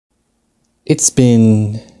It's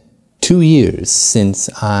been 2 years since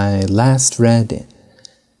I last read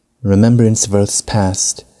Remembrance of Earth's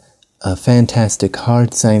Past, a fantastic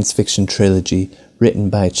hard science fiction trilogy written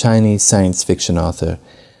by Chinese science fiction author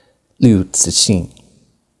Liu Cixin.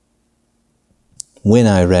 When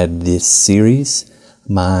I read this series,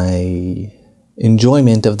 my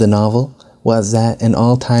enjoyment of the novel was at an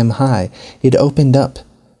all-time high. It opened up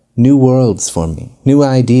new worlds for me, new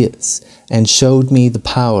ideas, and showed me the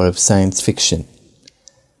power of science fiction.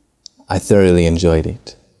 I thoroughly enjoyed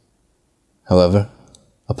it. However,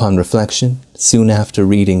 upon reflection, soon after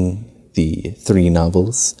reading the 3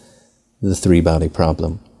 novels, The Three-Body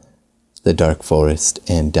Problem, The Dark Forest,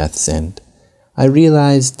 and Death's End, I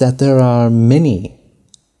realized that there are many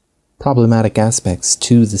problematic aspects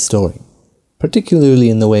to the story, particularly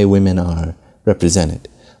in the way women are represented,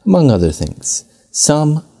 among other things.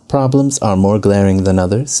 Some problems are more glaring than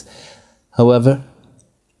others. However,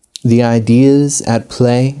 the ideas at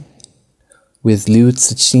play with Liu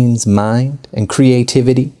Cixin's mind and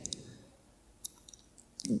creativity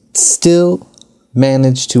still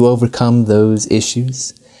manage to overcome those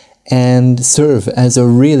issues and serve as a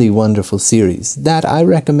really wonderful series that I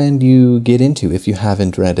recommend you get into if you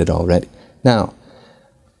haven't read it already. Now,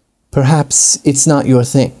 perhaps it's not your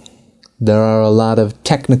thing. There are a lot of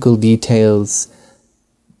technical details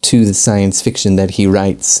to the science fiction that he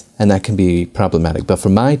writes, and that can be problematic. But for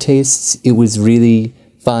my tastes, it was really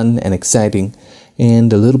fun and exciting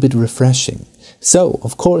and a little bit refreshing. So,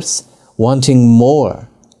 of course, wanting more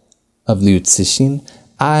of Liu Cixin,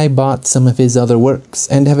 I bought some of his other works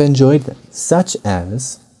and have enjoyed them, such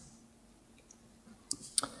as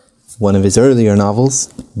one of his earlier novels,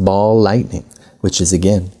 Ball Lightning, which is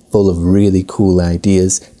again full of really cool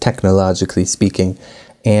ideas, technologically speaking,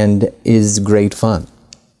 and is great fun.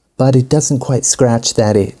 But it doesn't quite scratch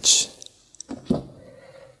that itch.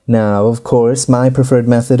 Now, of course, my preferred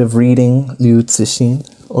method of reading Liu Cixin,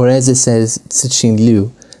 or as it says, Cixin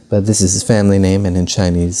Liu, but this is his family name, and in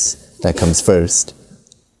Chinese, that comes first.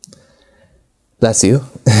 Bless you.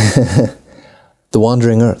 The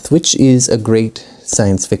Wandering Earth, which is a great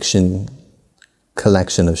science fiction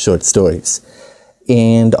collection of short stories.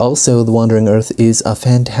 And also, The Wandering Earth is a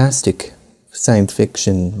fantastic science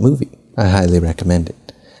fiction movie. I highly recommend it.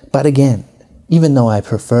 But again, even though I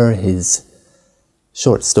prefer his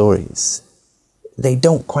short stories, they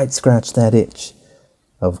don't quite scratch that itch.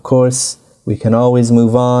 Of course, we can always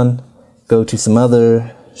move on, go to some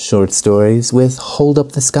other short stories with Hold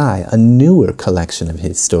Up the Sky, a newer collection of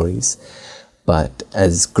his stories. But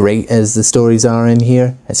as great as the stories are in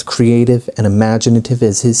here, as creative and imaginative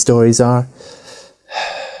as his stories are,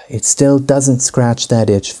 it still doesn't scratch that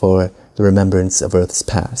itch for the Remembrance of Earth's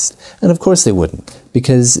Past. And of course they wouldn't,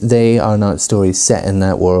 because they are not stories set in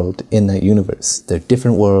that world, in that universe. They're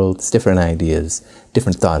different worlds, different ideas,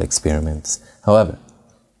 different thought experiments. However,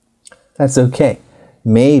 that's okay.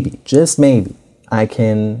 Maybe, just maybe, I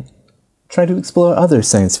can try to explore other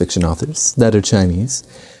science fiction authors that are Chinese.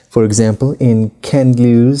 For example, in Ken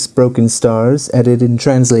Liu's Broken Stars, edited and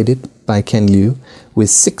translated by Ken Liu, with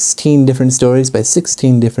 16 different stories by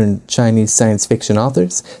 16 different Chinese science fiction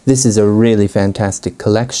authors. This is a really fantastic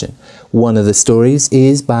collection. One of the stories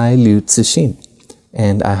is by Liu Cixin,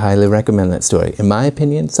 and I highly recommend that story. In my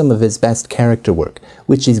opinion, some of his best character work,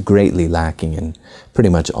 which is greatly lacking in pretty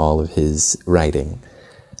much all of his writing.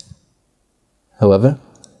 However,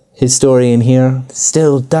 his story in here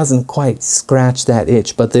still doesn't quite scratch that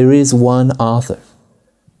itch, but there is one author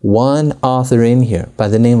in here by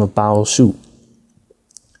the name of Baoshu,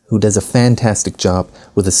 who does a fantastic job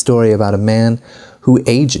with a story about a man who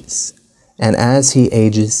ages. And as he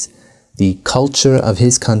ages, the culture of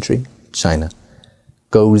his country, China,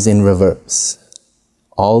 goes in reverse.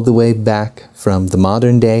 All the way back from the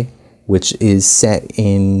modern day, which is set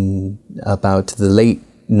in about the late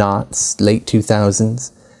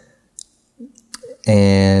 2000s,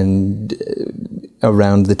 and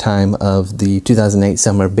around the time of the 2008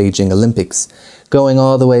 Summer Beijing Olympics, going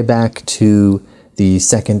all the way back to the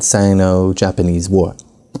Second Sino-Japanese War,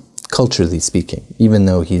 culturally speaking, even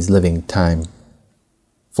though he's living time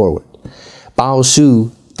forward.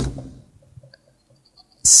 Baoshu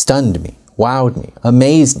stunned me, wowed me,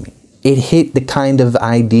 amazed me. It hit the kind of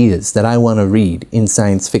ideas that I want to read in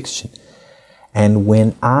science fiction. And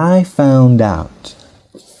when I found out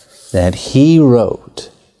that he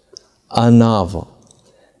wrote a novel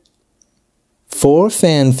for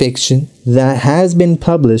fan fiction that has been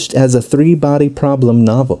published as a 3-body problem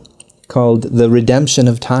novel called The Redemption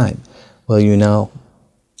of Time, well, you know,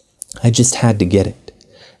 I just had to get it.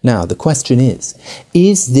 Now, the question is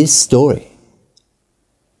this story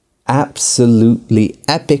absolutely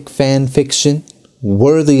epic fan fiction,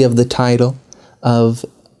 worthy of the title of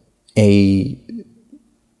a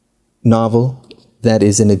novel that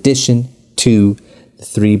is an addition to the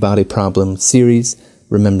Three Body Problem series,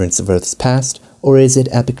 Remembrance of Earth's Past, or is it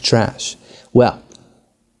epic trash? Well,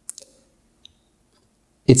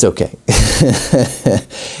 it's okay.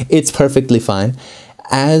 It's perfectly fine.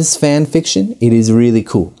 As fan fiction, it is really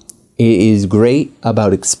cool. It is great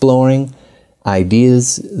about exploring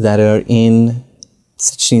ideas that are in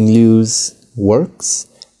Cixin Liu's works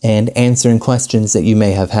and answering questions that you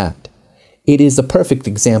may have had. It is a perfect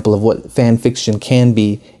example of what fan fiction can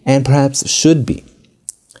be and perhaps should be.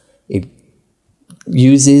 It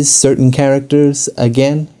uses certain characters,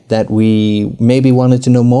 again, that we maybe wanted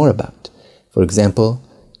to know more about. For example,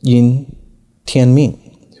 Yin Tianming,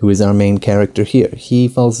 who is our main character here. He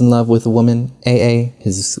falls in love with a woman, AA,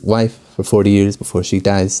 his wife, for 40 years before she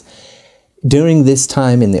dies. During this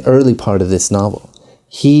time, in the early part of this novel,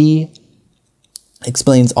 he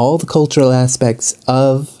explains all the cultural aspects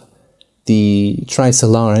of the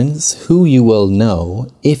Trisolarans, who you will know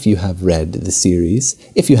if you have read the series.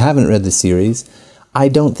 If you haven't read the series, I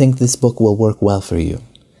don't think this book will work well for you.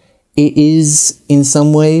 It is, in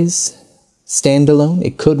some ways, standalone.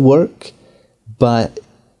 It could work, but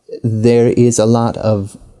there is a lot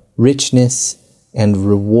of richness and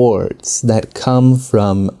rewards that come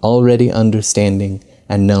from already understanding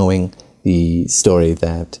and knowing the story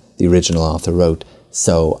that the original author wrote.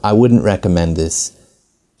 So I wouldn't recommend this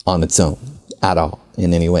on its own at all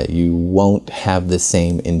in any way. You won't have the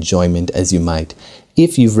same enjoyment as you might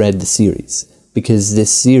if you've read the series, because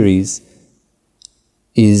this series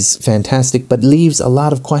is fantastic but leaves a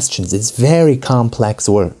lot of questions. It's very complex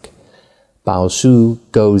work. Baoshu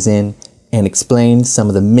goes in and explains some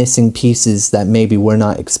of the missing pieces that maybe were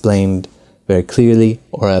not explained very clearly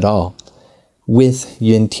or at all, with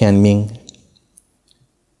Yin Tianming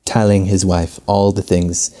telling his wife all the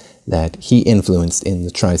things that he influenced in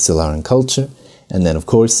the Trisolaran culture. And then, of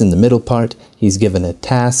course, in the middle part, he's given a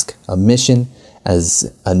task, a mission,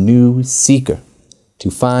 as a new seeker to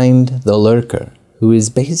find the lurker, who is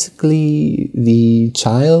basically the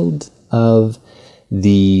child of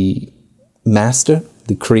the master,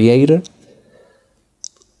 the creator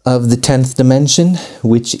of the 10th dimension,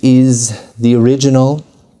 which is the original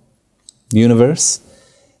universe.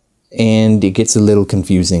 And it gets a little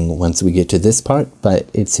confusing once we get to this part, but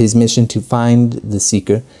it's his mission to find the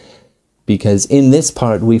seeker, because in this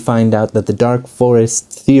part we find out that the dark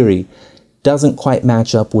forest theory doesn't quite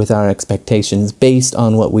match up with our expectations based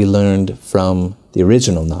on what we learned from the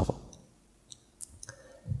original novel.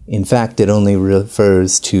 In fact, it only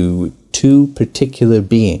refers to two particular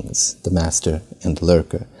beings, the Master and the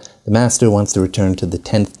Lurker. The Master wants to return to the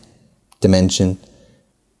 10th dimension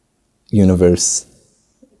universe,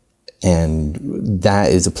 and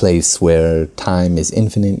that is a place where time is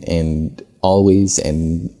infinite and always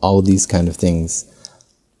and all these kind of things.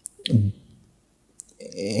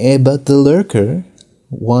 But the Lurker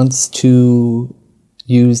wants to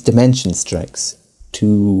use dimension strikes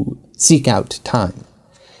to seek out time.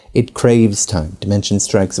 It craves time. Dimension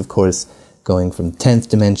strikes, of course, going from 10th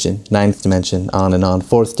dimension, 9th dimension, on and on,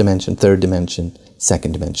 4th dimension, 3rd dimension,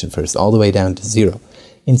 2nd dimension first, all the way down to 0,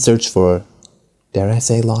 in search for, dare I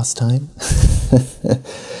say, lost time?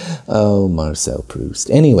 Oh, Marcel Proust.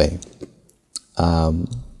 Anyway,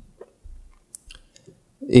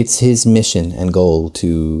 it's his mission and goal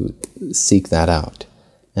to seek that out.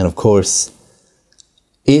 And of course,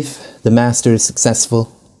 if the Master is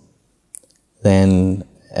successful, then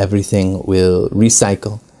everything will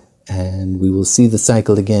recycle, and we will see the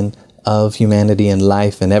cycle again of humanity and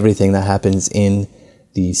life and everything that happens in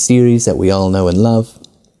the series that we all know and love.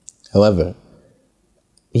 However,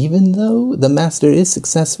 even though the Master is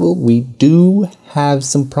successful, we do have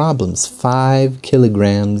some problems. 5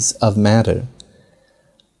 kilograms of matter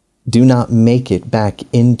do not make it back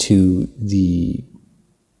into the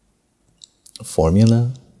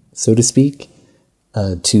formula, so to speak,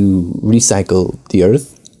 to recycle the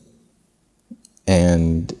Earth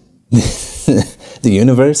and the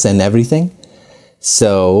universe and everything.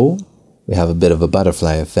 So we have a bit of a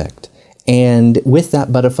butterfly effect. And with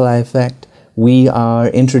that butterfly effect, we are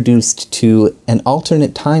introduced to an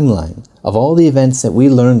alternate timeline of all the events that we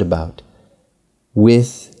learned about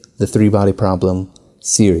with the Three Body Problem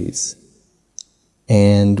series.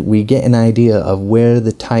 And we get an idea of where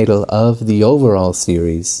the title of the overall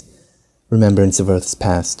series, Remembrance of Earth's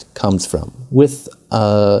Past, comes from, with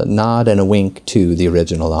a nod and a wink to the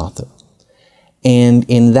original author. And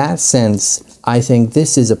in that sense, I think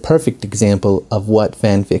this is a perfect example of what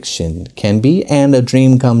fan fiction can be, and a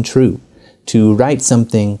dream come true, to write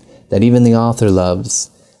something that even the author loves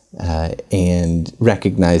and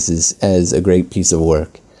recognizes as a great piece of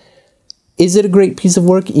work. Is it a great piece of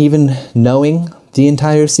work even knowing the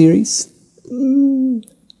entire series?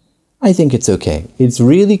 I think it's okay. It's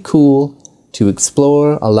really cool to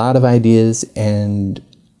explore a lot of ideas and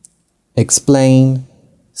explain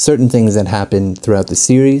certain things that happen throughout the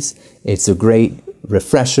series. It's a great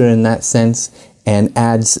refresher in that sense and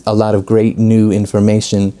adds a lot of great new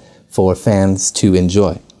information for fans to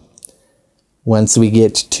enjoy. Once we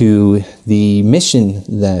get to the mission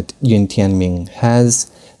that Yun Tianming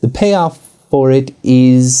has, the payoff for it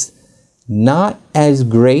is not as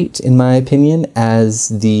great, in my opinion, as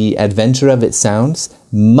the adventure of it sounds.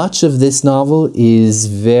 Much of this novel is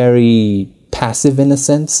very passive in a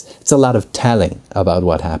sense. It's a lot of telling about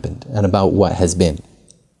what happened and about what has been,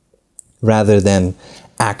 rather than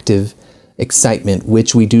active excitement,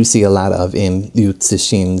 which we do see a lot of in Liu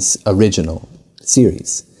Cixin's original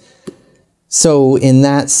series. So in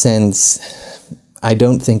that sense, I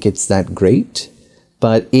don't think it's that great,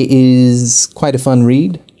 but it is quite a fun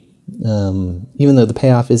read. Even though the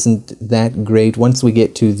payoff isn't that great, once we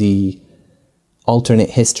get to the alternate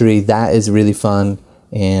history, that is really fun,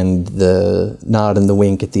 and the nod and the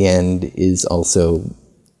wink at the end is also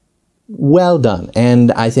well done,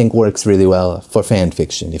 and I think works really well for fan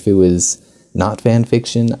fiction. If it was not fan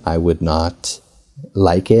fiction, I would not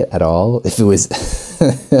like it at all. If it was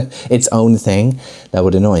its own thing, that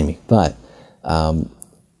would annoy me. But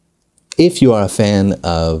if you are a fan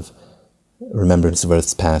of Remembrance of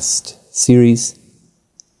Earth's Past series,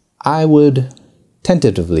 I would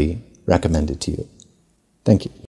tentatively recommend it to you. Thank you.